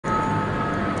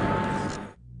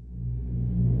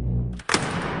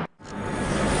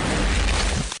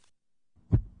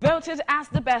Voted as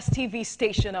the best TV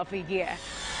station of the year.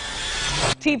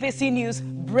 TVC News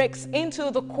breaks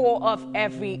into the core of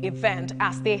every event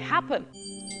as they happen.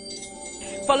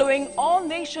 Following all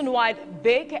nationwide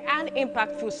big and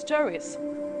impactful stories.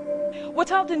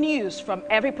 Without the news from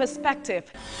every perspective,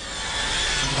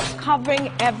 covering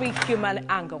every human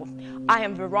angle. I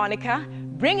am Veronica,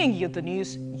 bringing you the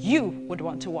news you would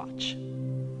want to watch.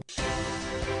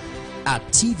 At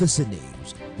TVC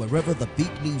News, wherever the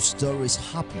big news story is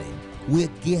happening, we're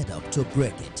geared up to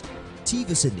break it.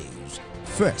 TVC News,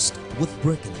 first with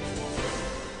breaking news.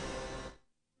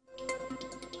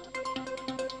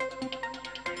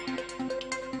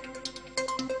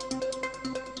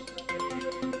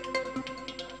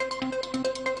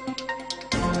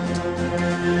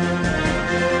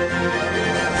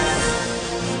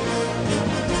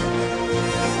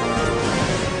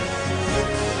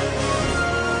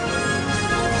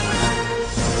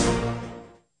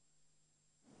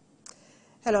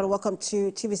 Hello and welcome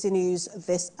to TVC News.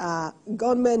 This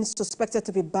gunmen suspected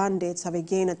to be bandits have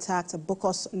again attacked a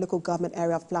Bokos local government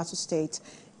area of Plateau State,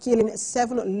 killing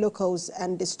 7 locals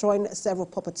and destroying several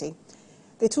property.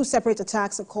 The 2 separate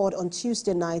attacks occurred on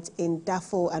Tuesday night in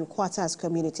Dafo and Quarters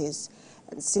communities.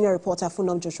 And senior reporter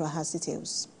Funom Joshua has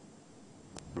details.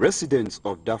 Residents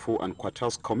of Dafo and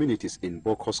Quarters communities in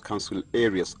Bokos Council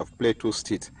areas of Plateau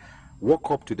State woke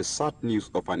up to the sad news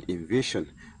of an invasion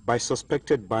by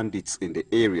suspected bandits in the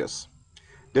areas.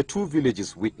 The 2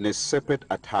 villages witnessed separate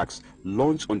attacks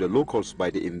launched on the locals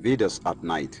by the invaders at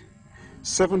night.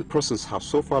 7 persons have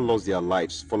so far lost their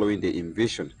lives following the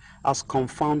invasion, as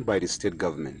confirmed by the state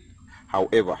government.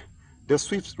 However, the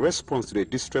swift response to the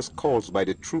distress calls by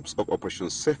the troops of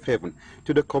Operation Safe Haven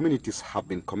to the communities have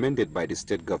been commended by the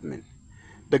state government.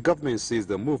 The government says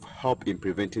the move helped in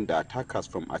preventing the attackers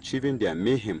from achieving their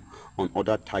mayhem on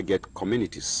other target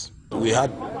communities. We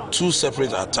had 2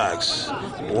 separate attacks,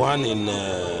 one in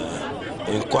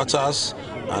Quarters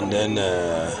and then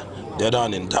the other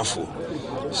one in Dafo.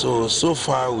 So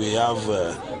far we have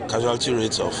casualty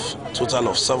rates of total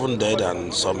of 7 dead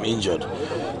and some injured.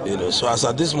 So as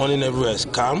at this morning everywhere is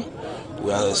calm.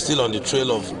 We are still on the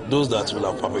trail of those that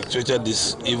will have perpetrated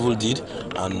this evil deed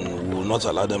and we will not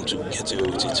allow them to get away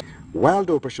with it. While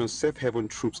the Operation Safe Haven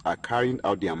troops are carrying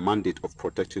out their mandate of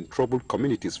protecting troubled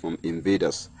communities from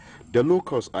invaders, the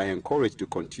locals are encouraged to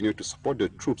continue to support the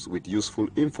troops with useful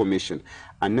information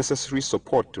and necessary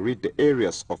support to rid the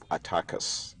areas of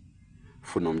attackers.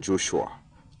 Funom Joshua,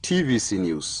 TVC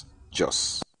News,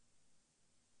 Jos.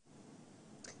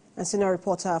 And senior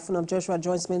reporter Funom Joshua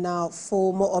joins me now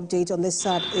for more update on this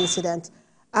sad incident.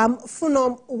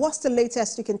 Funom, what's the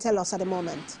latest you can tell us at the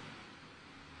moment?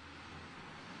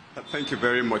 Thank you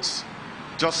very much.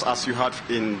 Just as you heard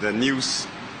in the news,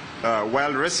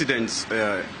 while residents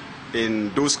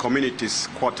in those communities,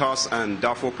 Quarters and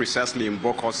Dafo, precisely in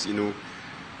Bokos,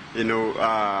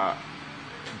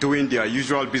 doing their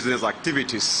usual business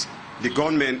activities, the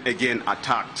gunmen again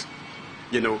attacked.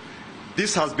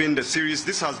 This has been the series,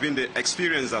 this has been the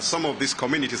experience that some of these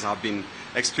communities have been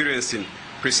experiencing,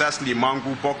 precisely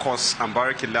Mangu, Bokos, and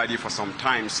Barakiladi for some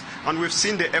times. And we've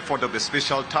seen the effort of the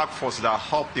special task force that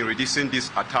helped in reducing these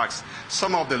attacks.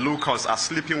 Some of the locals are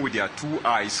sleeping with their 2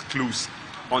 eyes closed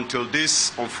until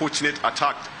this unfortunate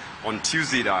attack on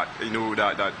Tuesday that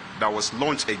was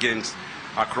launched against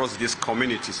across these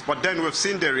communities. But then we've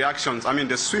seen the reactions,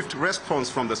 the swift response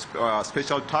from the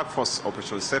Special Task Force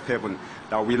Operation Safe Haven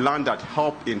that we learned that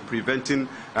helped in preventing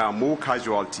more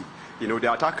casualty.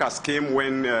 The attackers came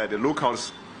when the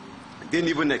locals didn't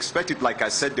even expect it. Like I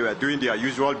said, they were doing their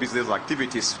usual business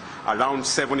activities. Around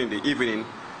 7 in the evening,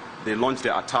 they launched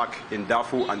the attack in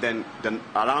Dafo, and then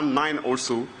around 9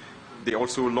 also, they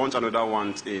also launched another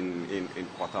one in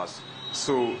Quarters.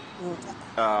 So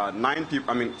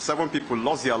 7 people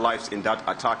lost their lives in that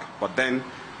attack, but then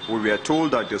we were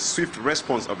told that the swift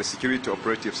response of the security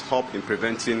operatives helped in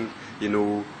preventing,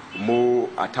 more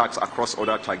attacks across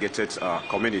other targeted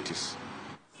communities.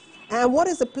 And what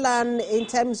is the plan in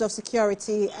terms of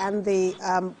security and the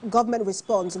government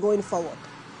response going forward?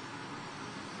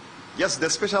 Yes, the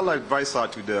special advisor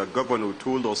to the governor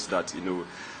told us that,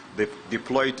 they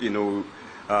deployed,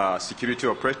 security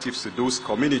operatives to those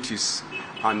communities,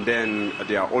 and then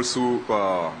they are also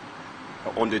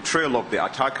on the trail of the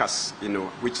attackers,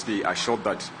 which they assured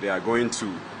that they are going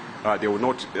to, they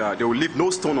will leave no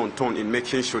stone unturned in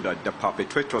making sure that the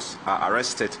perpetrators are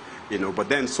arrested, But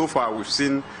then so far we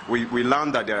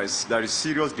learned that there is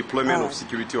serious deployment of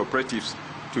security operatives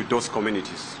to those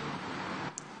communities.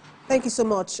 Thank you so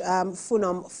much,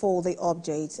 Funom, for the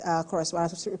update.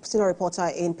 Correspondent, senior reporter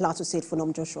in Plateau State,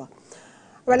 Funom Joshua.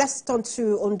 Well, let's turn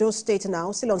to Ondo State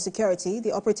now. Still on security,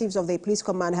 the operatives of the police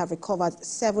command have recovered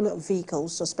 7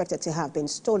 vehicles suspected to have been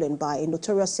stolen by a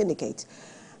notorious syndicate.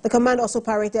 The command also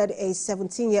paraded a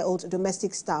 17-year-old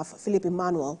domestic staff, Philip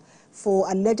Emmanuel,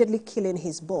 for allegedly killing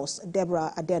his boss,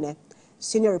 Deborah Adene.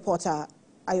 Senior reporter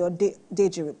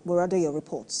Ayodeji Muradoyo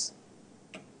reports.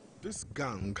 This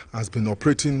gang has been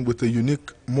operating with a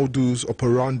unique modus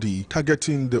operandi,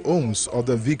 targeting the homes of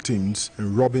the victims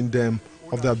and robbing them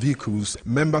of their vehicles.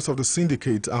 Members of the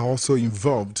syndicate are also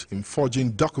involved in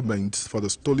forging documents for the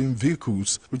stolen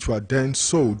vehicles, which were then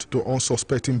sold to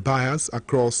unsuspecting buyers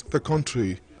across the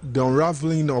country. The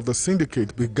unraveling of the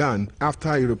syndicate began after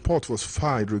a report was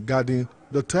filed regarding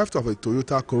the theft of a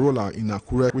Toyota Corolla in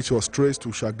Akure, which was traced to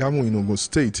Shagamu in Ondo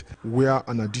State, where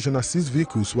an additional 6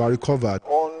 vehicles were recovered.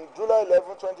 On July 11,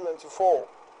 2024,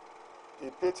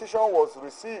 a petition was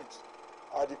received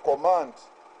at the command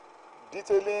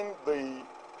detailing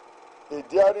a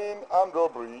daring armed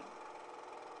robbery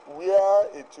where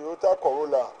a Toyota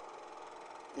Corolla,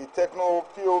 a Techno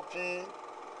POP,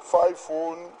 5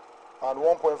 phone, and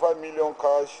 1.5 million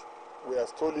cash were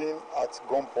stolen at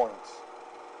gunpoint.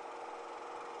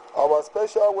 Our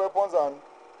Special Weapons and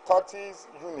Tactics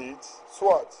Unit,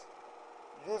 SWAT,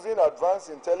 using advanced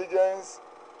intelligence,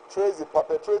 traced the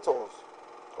perpetrators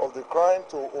of the crime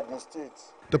to Ogun State.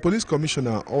 The police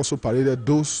commissioner also paraded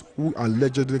those who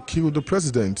allegedly killed the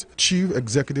president. Chief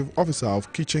Executive Officer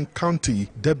of Kitchen County,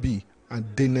 Debbie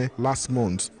Adene, last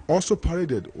month. Also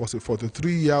paraded was a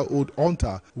 43-year-old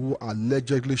hunter who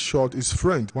allegedly shot his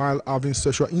friend while having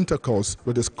sexual intercourse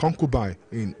with his concubine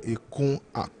in Ekun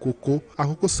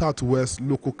Akoko Southwest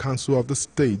Local Council of the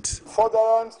state.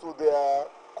 Furtherance to their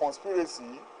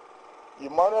conspiracy,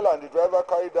 Emmanuel and the driver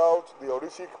carried out the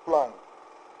horrific plan.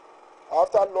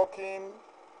 After locking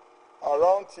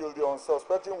around till the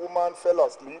unsuspecting woman fell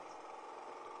asleep,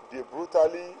 they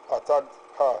brutally attacked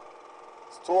her,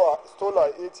 stole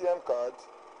her ATM card,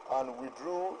 and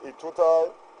withdrew a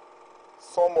total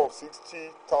sum of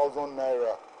 60,000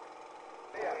 naira.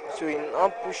 So he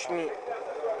now pushed me,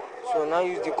 so now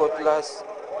use the cutlass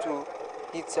to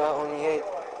hit her on the head.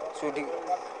 So the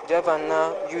driver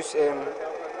now use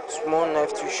small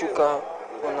knife to shoot her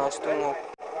on her stomach.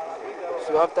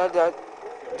 So after that,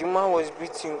 the man was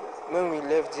beating when we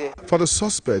left there. For the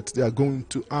suspect, they are going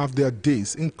to have their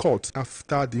days in court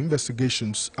after the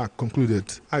investigations are concluded.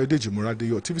 Ayodeji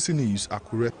Muradoyo, TVC News,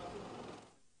 Akure.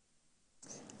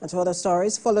 And to other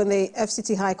stories, following the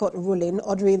FCT High Court ruling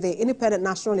ordering the Independent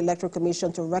National Electoral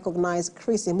Commission to recognize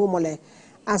Chris Imumole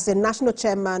as the national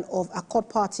chairman of Accord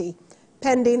Party,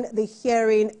 pending the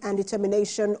hearing and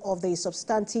determination of the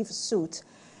substantive suit,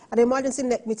 an emergency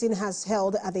meeting has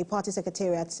held at the party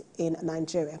secretariat in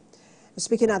Nigeria.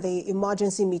 Speaking at the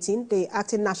emergency meeting, the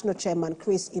acting national chairman,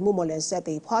 Chris Imumole, said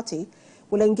the party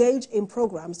will engage in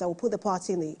programs that will put the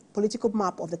party in the political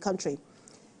map of the country.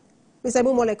 Mr.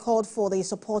 Imumole called for the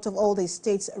support of all the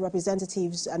state's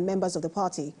representatives and members of the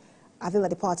party, adding that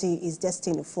the party is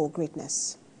destined for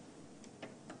greatness.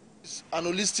 It's an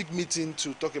holistic meeting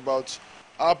to talk about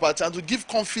our party and to give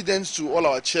confidence to all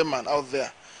our chairmen out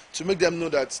there, to make them know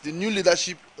that the new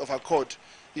leadership of Accord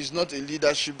is not a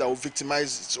leadership that will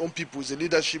victimize its own people. It's a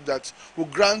leadership that will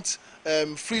grant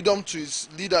freedom to its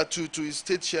leader, to his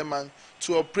state chairman,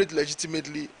 to operate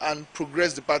legitimately and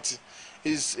progress the party.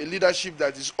 It's a leadership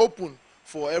that is open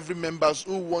for every members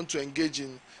who want to engage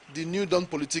in the new dawn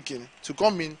politicking to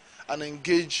come in and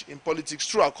engage in politics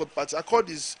through Accord Party. Accord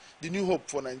is the new hope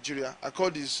for Nigeria.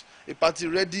 Accord is a party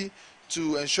ready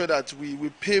to ensure that we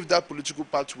pave that political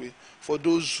pathway for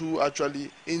those who actually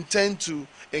intend to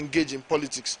engage in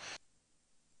politics.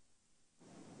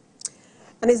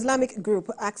 An Islamic group,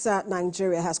 AXA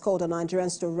Nigeria, has called on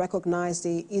Nigerians to recognize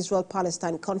the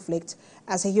Israel-Palestine conflict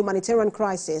as a humanitarian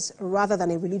crisis rather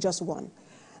than a religious one.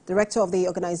 Director of the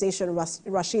organization,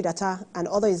 Rashid Atta, and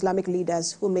other Islamic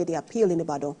leaders who made the appeal in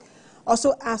Ibadan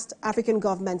also asked African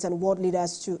governments and world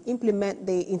leaders to implement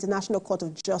the International Court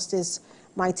of Justice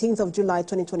 19th of July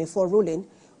 2024 ruling,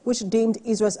 which deemed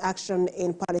Israel's action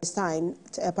in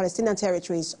Palestinian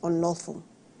territories unlawful.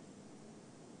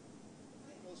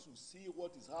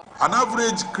 An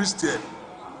average Christian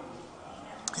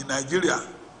in Nigeria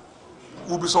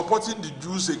will be supporting the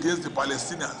Jews against the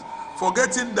Palestinians,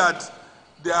 forgetting that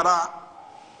there are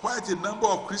quite a number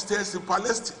of Christians in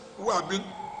Palestine who have been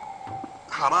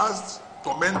harassed,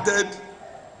 tormented,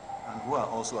 and who are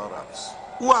also Arabs.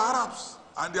 Who are Arabs,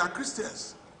 and they are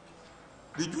Christians.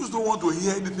 The Jews don't want to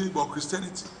hear anything about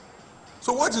Christianity.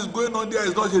 So what is going on there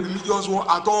is not a religious war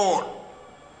at all.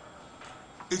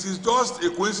 It is just a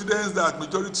coincidence that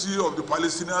majority of the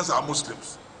Palestinians are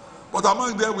Muslims. But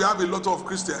among them, we have a lot of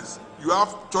Christians. You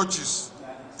have churches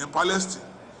in Palestine.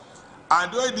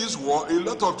 And during this war, a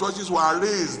lot of churches were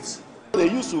raised. There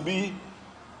used to be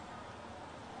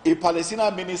a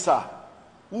Palestinian minister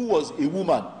who was a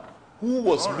woman, who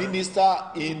was minister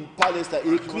in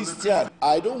Palestine, a Christian.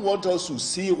 I don't want us to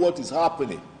see what is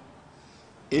happening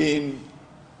in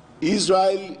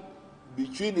Israel,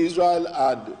 between Israel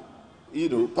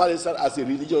and Palestine as a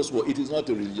religious war. It is not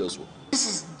a religious war. This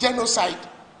is genocide.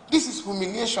 This is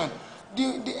humiliation.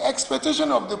 The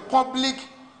expectation of the public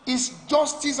is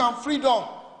justice and freedom.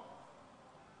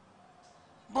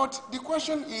 But the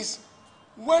question is,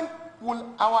 when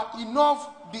will our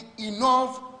enough be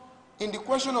enough in the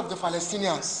question of the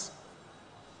Palestinians?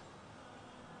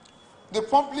 The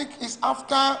public is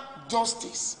after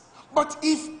justice. But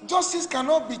if justice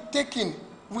cannot be taken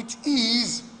with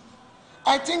ease,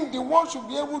 I think the world should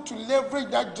be able to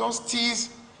leverage that justice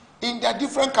in their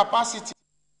different capacities.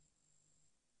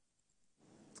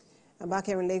 And back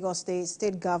here in Lagos State,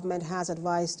 state government has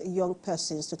advised young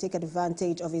persons to take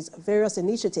advantage of its various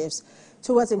initiatives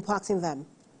towards impacting them.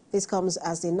 This comes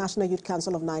as the National Youth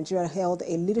Council of Nigeria held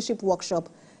a leadership workshop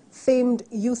themed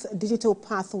Youth Digital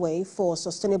Pathway for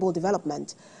Sustainable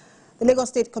Development. The Lagos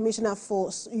State Commissioner for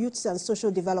Youth and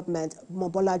Social Development,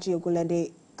 Mobolaji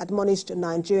Ogulende, admonished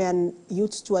Nigerian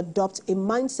youths to adopt a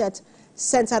mindset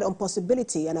centered on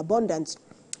possibility and abundance.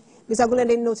 Mr.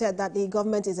 Ogulende noted that the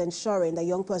government is ensuring that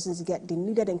young persons get the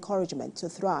needed encouragement to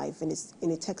thrive in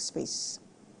a tech space.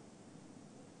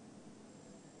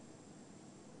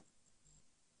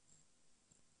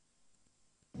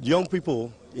 Young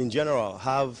people in general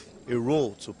have a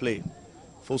role to play,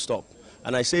 full stop.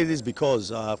 And I say this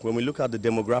because when we look at the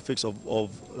demographics of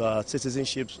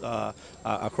citizenships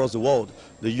across the world,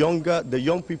 the young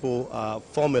people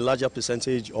form a larger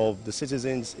percentage of the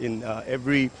citizens in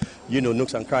every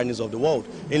nooks and crannies of the world.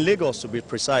 In Lagos, to be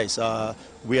precise,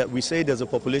 we say there's a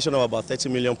population of about 30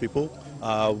 million people.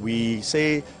 We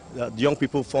say that young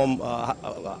people form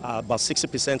about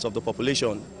 60% of the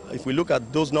population. If we look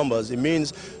at those numbers, it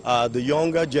means the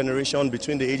younger generation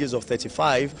between the ages of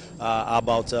 35 are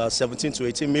about 17 to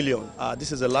 18 million.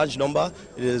 This is a large number.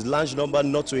 It is a large number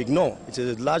not to ignore. It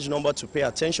is a large number to pay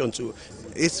attention to.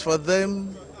 It's for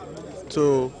them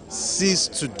to seize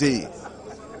today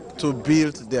to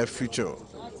build their future,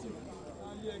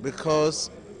 because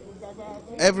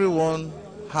everyone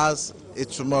has a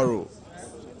tomorrow,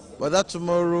 but that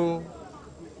tomorrow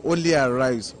only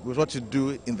arrives with what you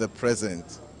do in the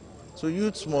present. So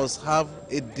youths must have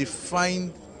a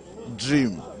defined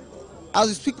dream. As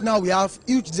we speak now, we have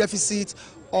huge deficit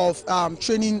of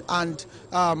training and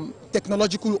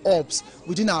technological hubs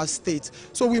within our state.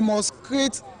 So we must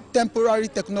create temporary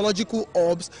technological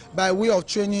hubs by way of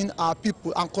training our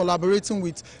people and collaborating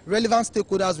with relevant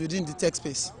stakeholders within the tech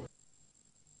space.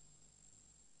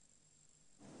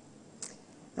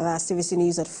 That's TVC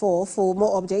News at 4. For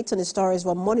more updates on the stories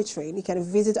we're monitoring, you can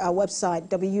visit our website,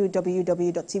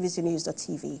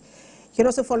 www.tvcnews.tv. You can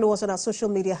also follow us on our social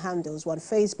media handles. We're on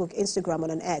Facebook, Instagram,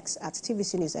 and on X at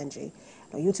TVC News NG.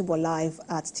 On YouTube, we're live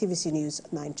at TVC News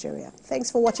Nigeria. Thanks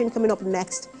for watching. Coming up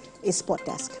next is Sport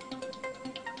Desk.